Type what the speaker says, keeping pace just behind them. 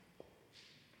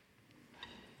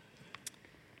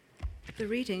The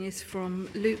reading is from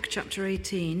Luke chapter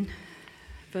 18,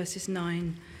 verses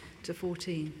 9 to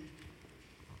 14.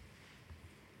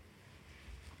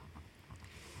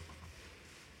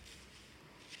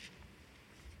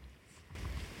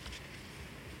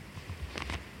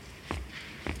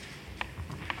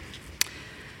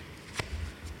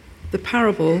 The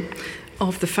parable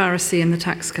of the Pharisee and the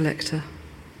tax collector.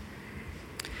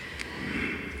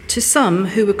 To some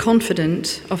who were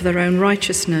confident of their own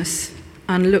righteousness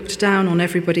and looked down on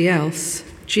everybody else,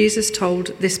 Jesus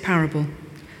told this parable.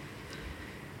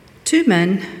 2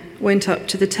 men went up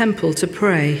to the temple to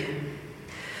pray,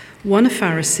 one a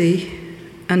Pharisee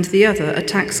and the other a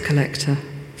tax collector.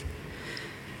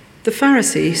 The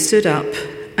Pharisee stood up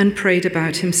and prayed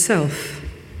about himself.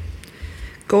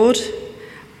 God,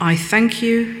 I thank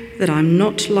you that I'm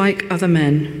not like other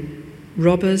men,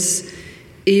 robbers,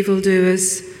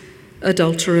 evildoers,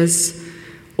 adulterers,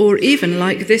 or even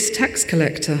like this tax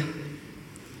collector.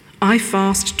 I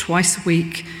fast twice a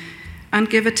week and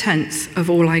give 1/10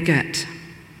 of all I get.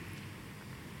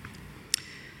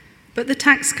 But the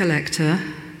tax collector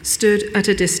stood at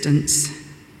a distance.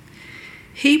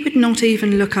 He would not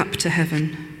even look up to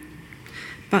heaven,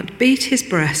 but beat his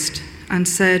breast and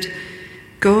said,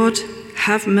 God,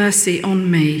 have mercy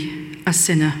on me, a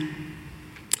sinner.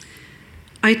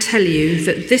 I tell you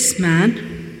that this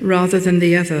man, rather than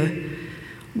the other,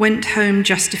 went home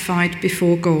justified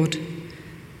before God.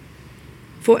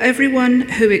 For everyone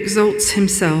who exalts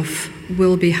himself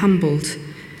will be humbled,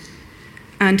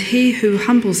 and he who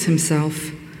humbles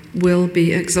himself will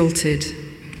be exalted.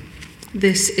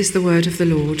 This is the word of the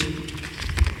Lord.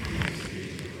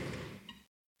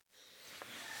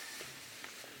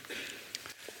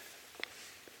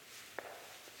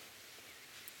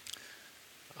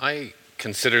 I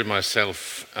consider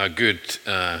myself a good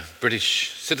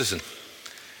British citizen,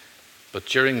 but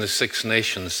during the Six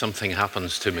Nations something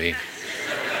happens to me.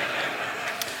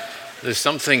 There's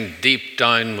something deep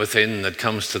down within that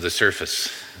comes to the surface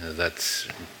that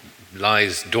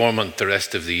lies dormant the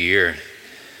rest of the year.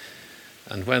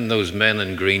 And when those men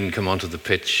in green come onto the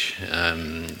pitch,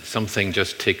 something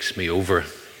just takes me over.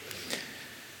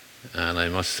 And I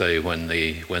must say, when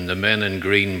the men in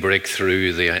green break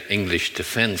through the English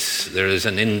defence, there is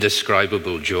an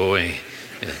indescribable joy.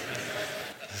 Yeah.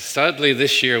 Sadly,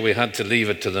 this year we had to leave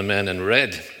it to the men in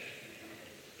red,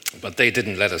 but they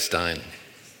didn't let us down.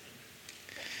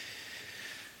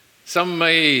 Some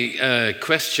may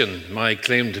question my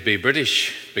claim to be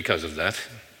British because of that,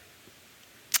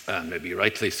 and maybe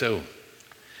rightly so.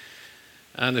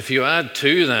 And if you add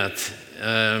to that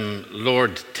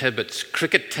Lord Tebbutt's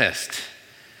cricket test,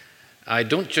 I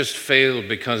don't just fail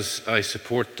because I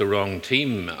support the wrong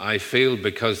team, I fail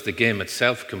because the game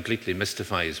itself completely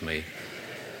mystifies me.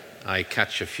 I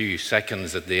catch a few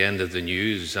seconds at the end of the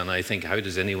news and I think, how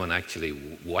does anyone actually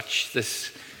watch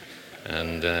this?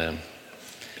 And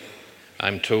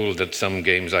I'm told that some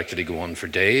games actually go on for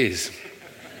days.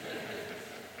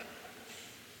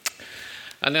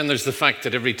 And then there's the fact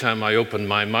that every time I open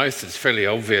my mouth, it's fairly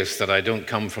obvious that I don't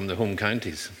come from the home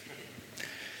counties.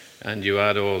 And you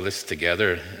add all this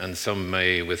together, and some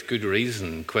may, with good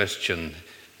reason, question,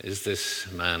 is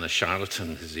this man a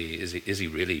charlatan? Is he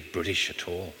really British at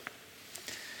all?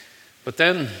 But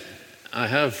then I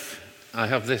have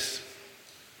this,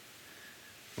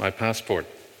 my passport.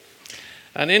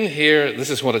 And in here, this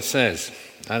is what it says,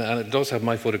 and it does have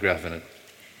my photograph in it.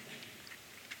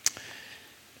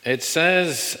 It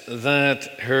says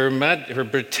that Her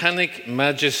Britannic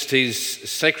Majesty's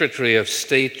Secretary of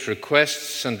State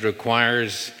requests and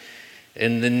requires,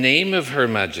 in the name of Her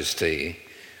Majesty,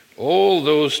 all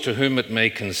those to whom it may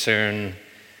concern,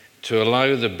 to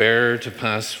allow the bearer to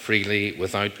pass freely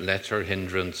without let or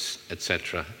hindrance,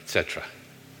 etc., etc.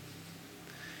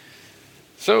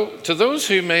 So, to those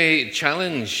who may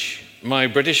challenge my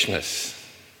Britishness,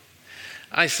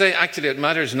 I say actually it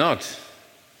matters not,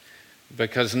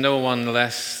 because no one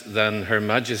less than Her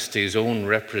Majesty's own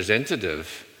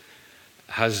representative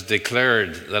has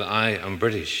declared that I am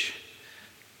British,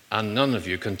 and none of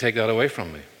you can take that away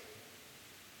from me.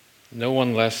 No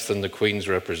one less than the Queen's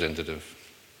representative.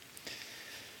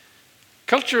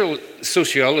 Cultural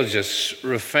sociologists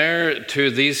refer to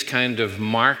these kind of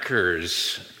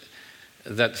markers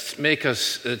that make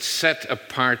us, that set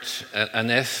apart an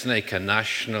ethnic, a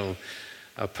national,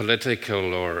 a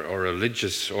political or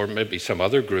religious, or maybe some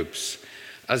other groups,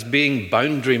 as being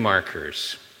boundary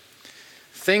markers.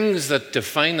 Things that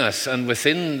define us, and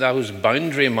within those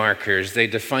boundary markers, they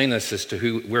define us as to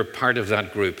who we're part of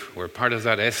that group. We're part of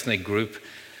that ethnic group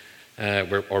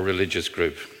or religious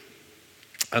group.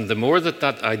 And the more that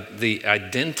the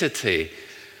identity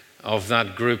of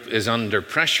that group is under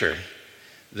pressure,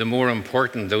 the more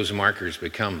important those markers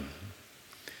become.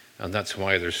 And that's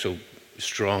why they're so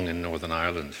strong in Northern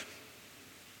Ireland.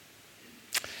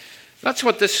 That's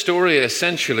what this story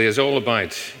essentially is all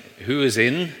about. Who is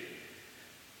in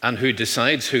and who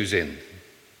decides who's in.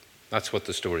 That's what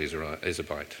the story is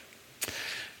about.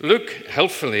 Luke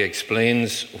helpfully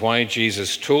explains why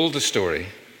Jesus told the story.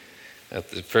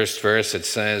 At the first verse it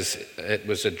says, it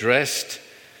was addressed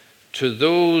to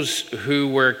those who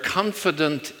were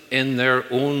confident in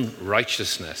their own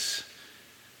righteousness.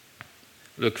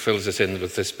 Luke fills us in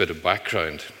with this bit of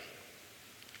background.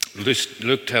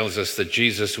 Luke tells us that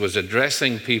Jesus was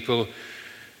addressing people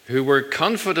who were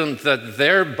confident that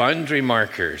their boundary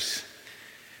markers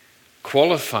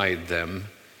qualified them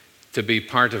to be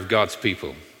part of God's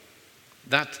people.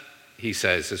 That, he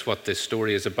says, is what this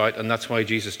story is about, and that's why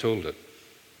Jesus told it.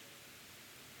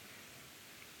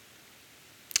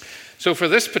 So for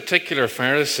this particular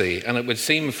Pharisee, and it would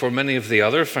seem for many of the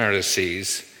other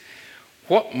Pharisees,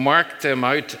 what marked them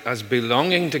out as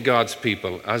belonging to God's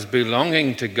people, as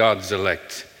belonging to God's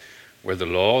elect, were the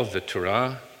law, the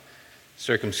Torah,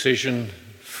 circumcision,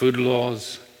 food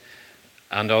laws,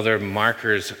 and other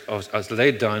markers as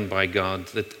laid down by God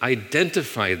that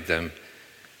identified them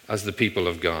as the people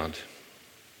of God.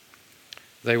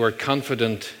 They were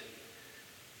confident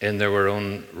in their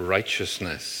own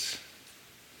righteousness.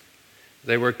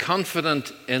 They were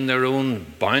confident in their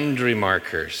own boundary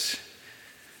markers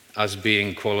as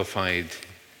being qualified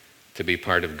to be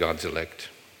part of God's elect.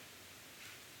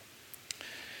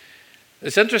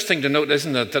 It's interesting to note,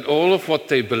 isn't it, that all of what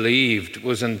they believed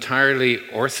was entirely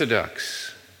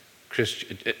orthodox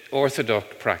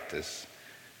practice.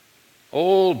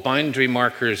 All boundary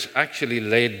markers actually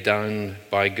laid down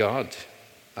by God.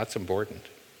 That's important.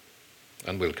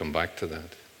 And we'll come back to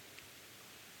that.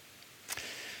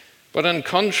 But in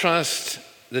contrast,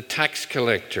 the tax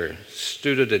collector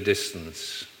stood at a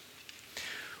distance,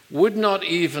 would not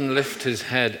even lift his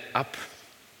head up,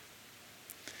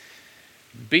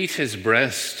 beat his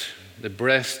breast, the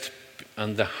breast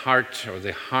and the heart, or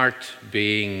the heart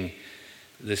being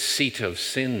the seat of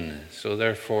sin. So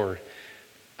therefore,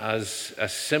 as a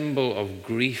symbol of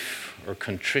grief or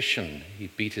contrition, he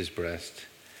beat his breast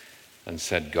and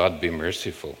said, "God be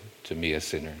merciful to me, a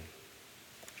sinner."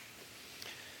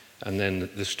 And then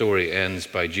the story ends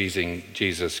by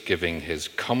Jesus giving his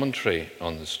commentary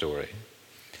on the story.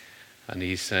 And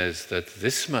he says that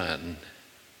this man,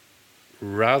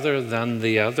 rather than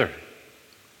the other,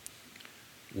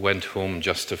 went home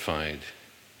justified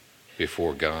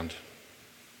before God.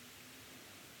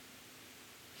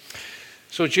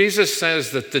 So Jesus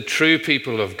says that the true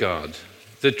people of God,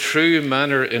 the true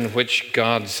manner in which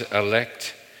God's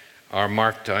elect are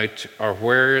marked out, are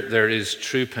where there is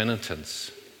true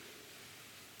penitence,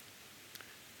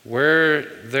 where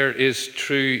there is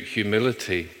true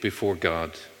humility before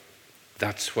God.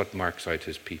 That's what marks out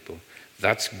his people.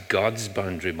 That's God's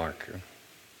boundary marker.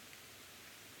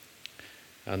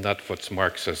 And that's what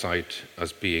marks us out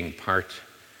as being part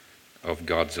of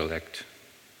God's elect.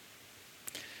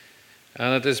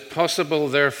 And it is possible,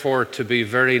 therefore, to be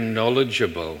very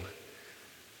knowledgeable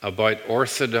about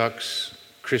orthodox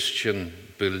Christian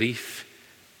belief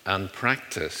and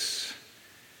practice.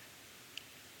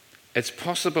 It's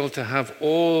possible to have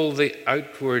all the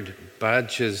outward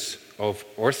badges of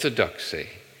orthodoxy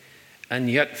and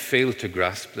yet fail to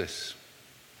grasp this.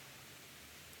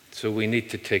 So we need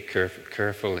to take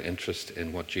careful interest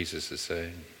in what Jesus is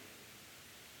saying.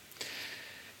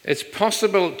 It's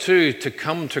possible, too, to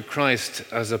come to Christ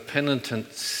as a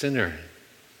penitent sinner,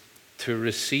 to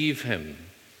receive him,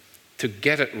 to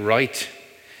get it right,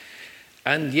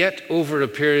 and yet over a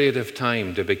period of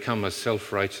time to become a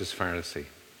self-righteous Pharisee.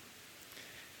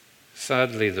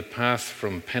 Sadly, the path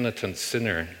from penitent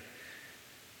sinner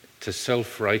to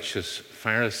self-righteous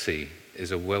Pharisee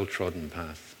is a well-trodden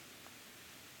path.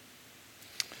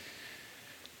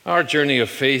 Our journey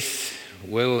of faith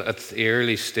will, at the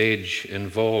early stage,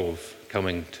 involve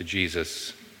coming to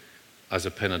Jesus as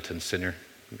a penitent sinner.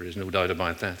 There is no doubt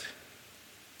about that.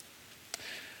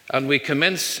 And we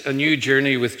commence a new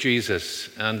journey with Jesus,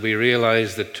 and we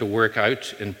realize that to work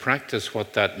out in practice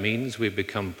what that means, we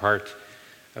become part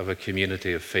of a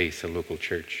community of faith, a local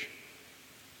church.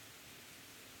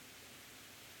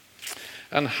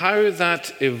 And how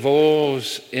that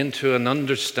evolves into an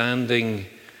understanding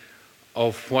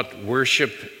of what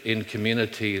worship in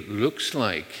community looks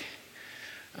like,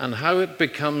 and how it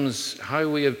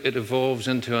evolves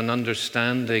into an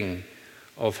understanding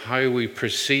of how we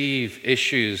perceive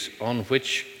issues on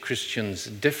which Christians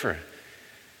differ,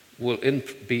 will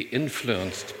be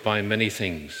influenced by many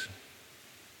things.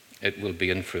 It will be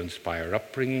influenced by our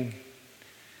upbringing,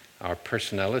 our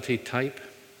personality type,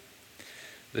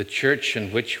 the church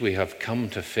in which we have come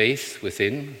to faith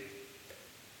within,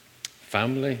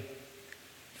 family,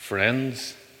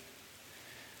 friends,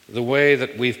 the way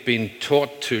that we've been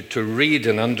taught to read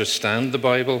and understand the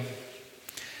Bible,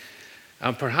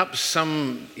 and perhaps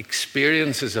some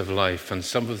experiences of life, and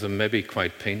some of them may be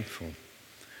quite painful,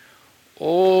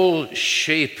 all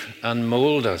shape and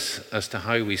mold us as to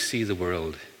how we see the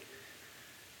world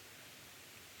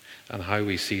and how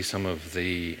we see some of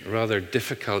the rather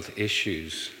difficult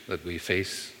issues that we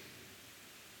face.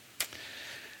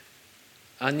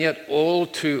 And yet all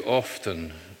too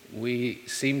often we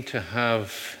seem to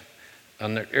have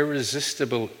an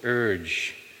irresistible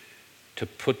urge to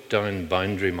put down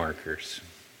boundary markers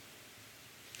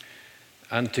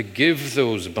and to give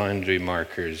those boundary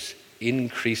markers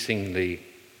increasing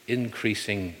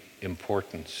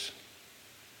importance.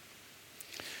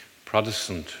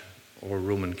 Protestant or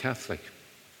Roman Catholic.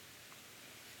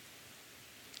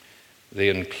 The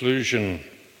inclusion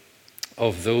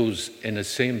of those in a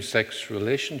same-sex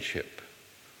relationship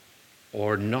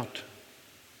or not.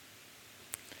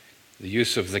 The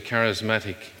use of the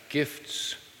charismatic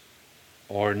gifts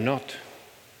or not.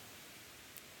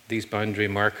 These boundary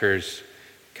markers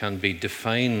can be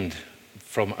defined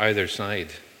from either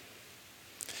side.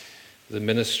 The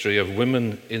ministry of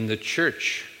women in the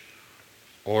church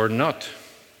or not.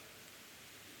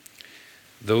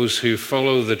 Those who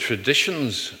follow the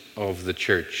traditions of the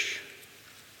church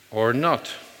or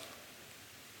not.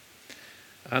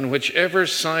 And whichever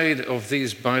side of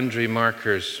these boundary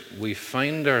markers we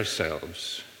find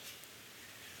ourselves,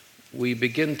 we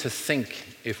begin to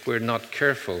think, if we're not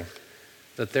careful,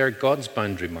 that they're God's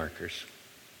boundary markers.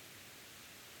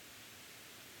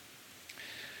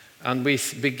 And we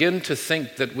begin to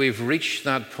think that we've reached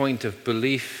that point of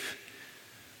belief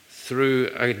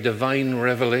through a divine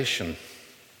revelation,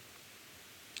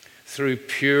 through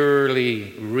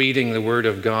purely reading the Word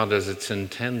of God as it's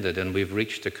intended, and we've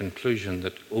reached a conclusion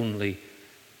that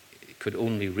could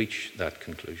only reach that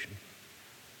conclusion.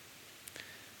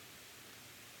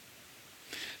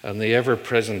 And the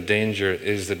ever-present danger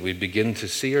is that we begin to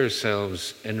see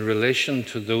ourselves in relation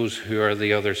to those who are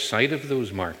the other side of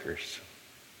those markers.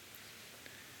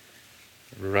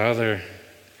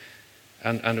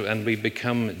 And we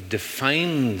become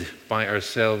defined by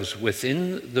ourselves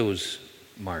within those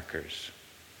markers,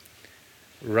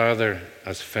 rather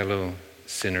as fellow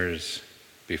sinners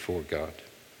before God.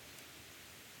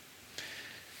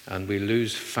 And we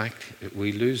lose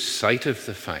sight of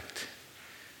the fact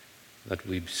that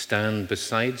we stand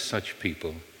beside such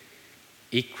people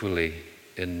equally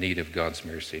in need of God's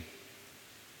mercy.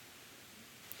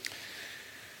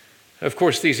 Of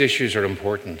course, these issues are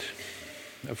important.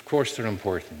 Of course they're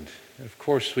important. Of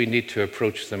course we need to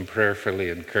approach them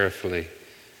prayerfully and carefully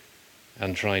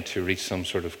and try to reach some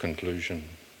sort of conclusion.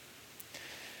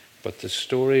 But the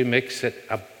story makes it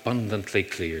abundantly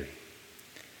clear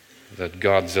that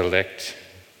God's elect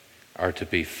are to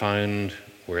be found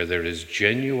where there is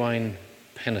genuine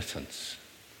penitence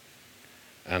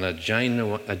and a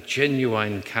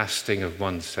genuine casting of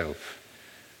oneself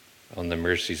on the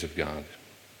mercies of God.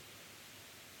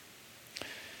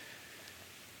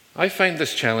 I find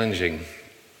this challenging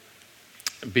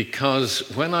because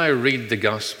when I read the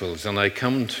Gospels and I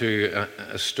come to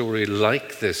a story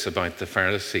like this about the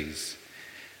Pharisees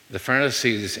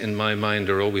in my mind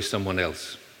are always someone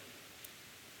else.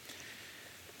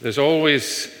 There's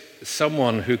always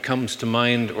someone who comes to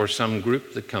mind or some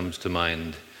group that comes to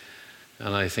mind,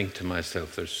 and I think to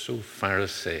myself, they're so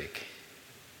Pharisaic.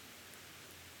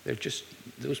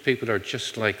 Those people are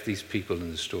just like these people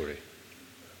in the story.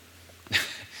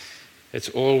 It's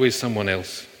always someone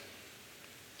else.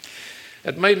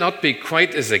 It might not be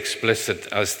quite as explicit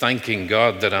as thanking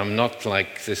God that I'm not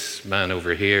like this man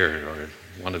over here or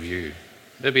one of you.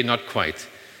 Maybe not quite.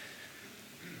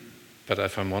 But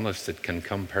if I'm honest, it can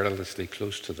come perilously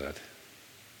close to that.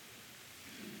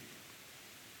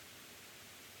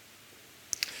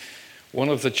 One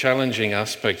of the challenging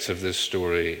aspects of this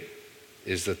story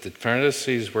is that the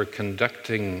Pharisees were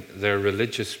conducting their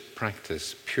religious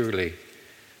practice purely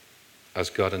as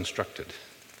God instructed.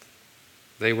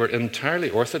 They were entirely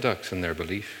orthodox in their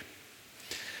belief.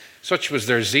 Such was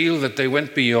their zeal that they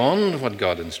went beyond what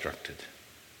God instructed.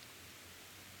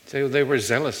 They were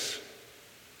zealous,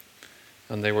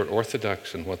 and they were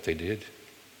orthodox in what they did.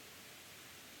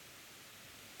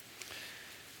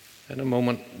 In a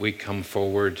moment, we come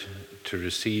forward to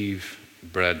receive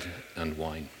bread and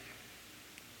wine.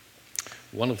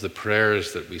 One of the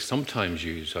prayers that we sometimes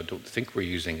use, I don't think we're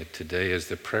using it today, is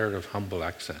the prayer of humble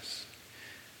access.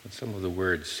 And some of the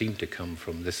words seem to come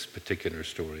from this particular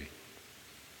story.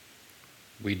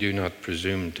 We do not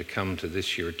presume to come to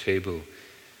this your table,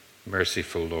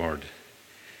 merciful Lord,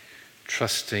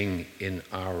 trusting in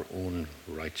our own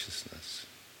righteousness,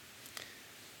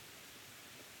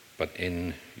 but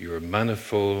in your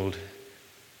manifold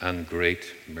and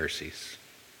great mercies.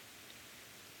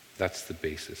 That's the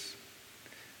basis.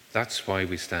 That's why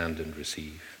we stand and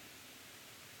receive.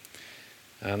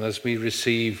 And as we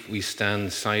receive, we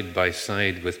stand side by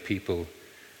side with people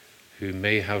who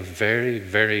may have very,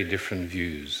 very different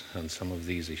views on some of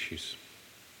these issues.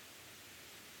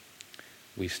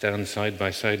 We stand side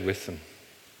by side with them.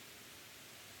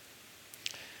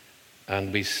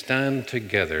 And we stand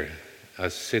together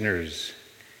as sinners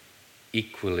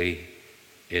equally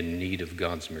in need of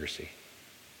God's mercy.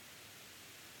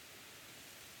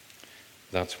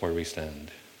 That's where we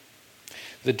stand.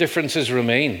 The differences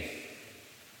remain.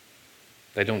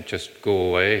 They don't just go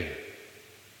away.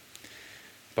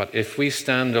 But if we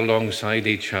stand alongside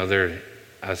each other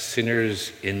as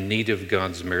sinners in need of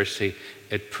God's mercy,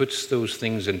 it puts those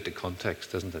things into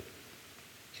context, doesn't it?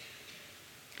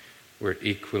 We're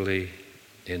equally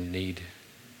in need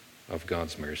of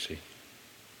God's mercy.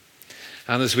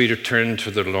 And as we return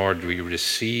to the Lord, we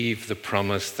receive the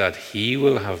promise that He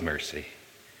will have mercy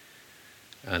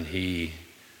and He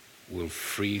will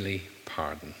freely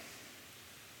pardon.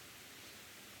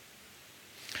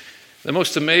 The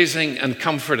most amazing and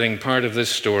comforting part of this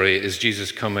story is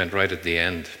Jesus' comment right at the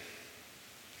end.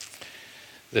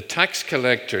 The tax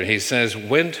collector, he says,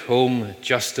 went home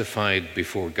justified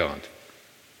before God.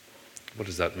 What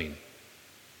does that mean?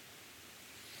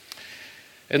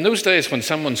 In those days when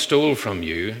someone stole from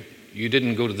you, you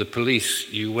didn't go to the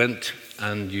police. You went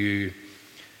and you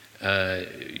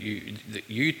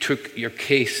took your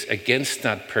case against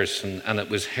that person, and it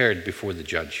was heard before the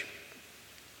judge.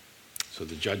 So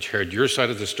the judge heard your side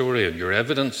of the story and your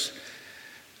evidence,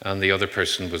 and the other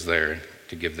person was there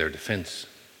to give their defense.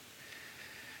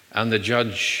 And the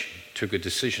judge took a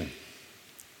decision.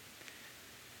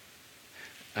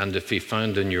 And if he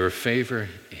found in your favor,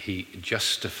 he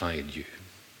justified you.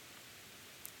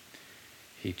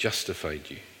 He justified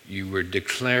you. You were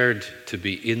declared to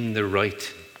be in the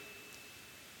right,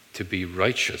 to be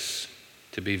righteous,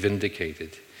 to be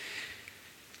vindicated.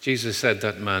 Jesus said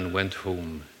that man went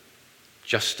home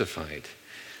justified,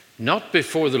 not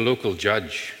before the local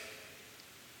judge.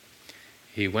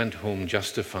 He went home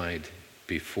justified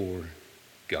before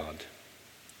God.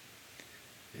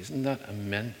 Isn't that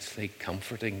immensely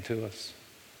comforting to us?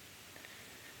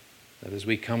 That as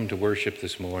we come to worship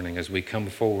this morning, as we come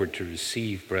forward to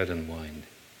receive bread and wine,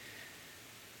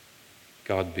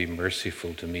 God be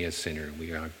merciful to me a sinner.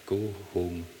 We are go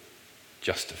home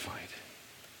justified.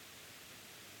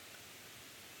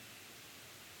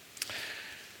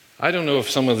 I don't know if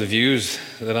some of the views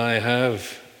that I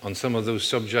have on some of those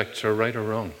subjects are right or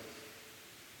wrong.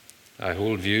 I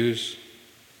hold views.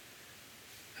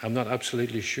 I'm not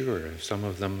absolutely sure if some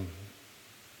of them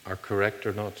are correct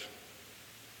or not.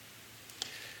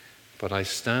 But I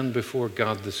stand before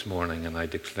God this morning and I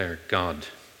declare, God,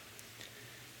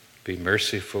 be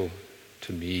merciful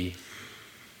to me,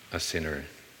 a sinner.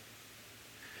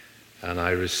 And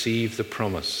I receive the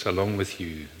promise along with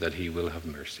you that He will have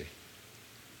mercy.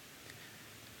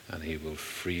 And He will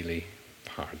freely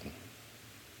pardon.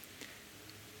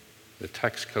 The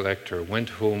tax collector went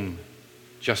home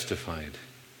justified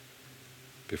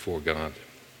before God.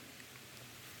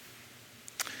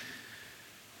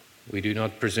 We do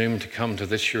not presume to come to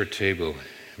this your table,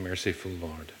 merciful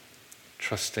Lord,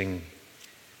 trusting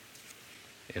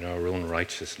in our own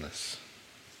righteousness,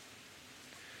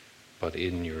 but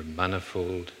in your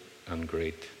manifold and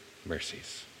great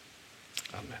mercies.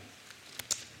 Amen.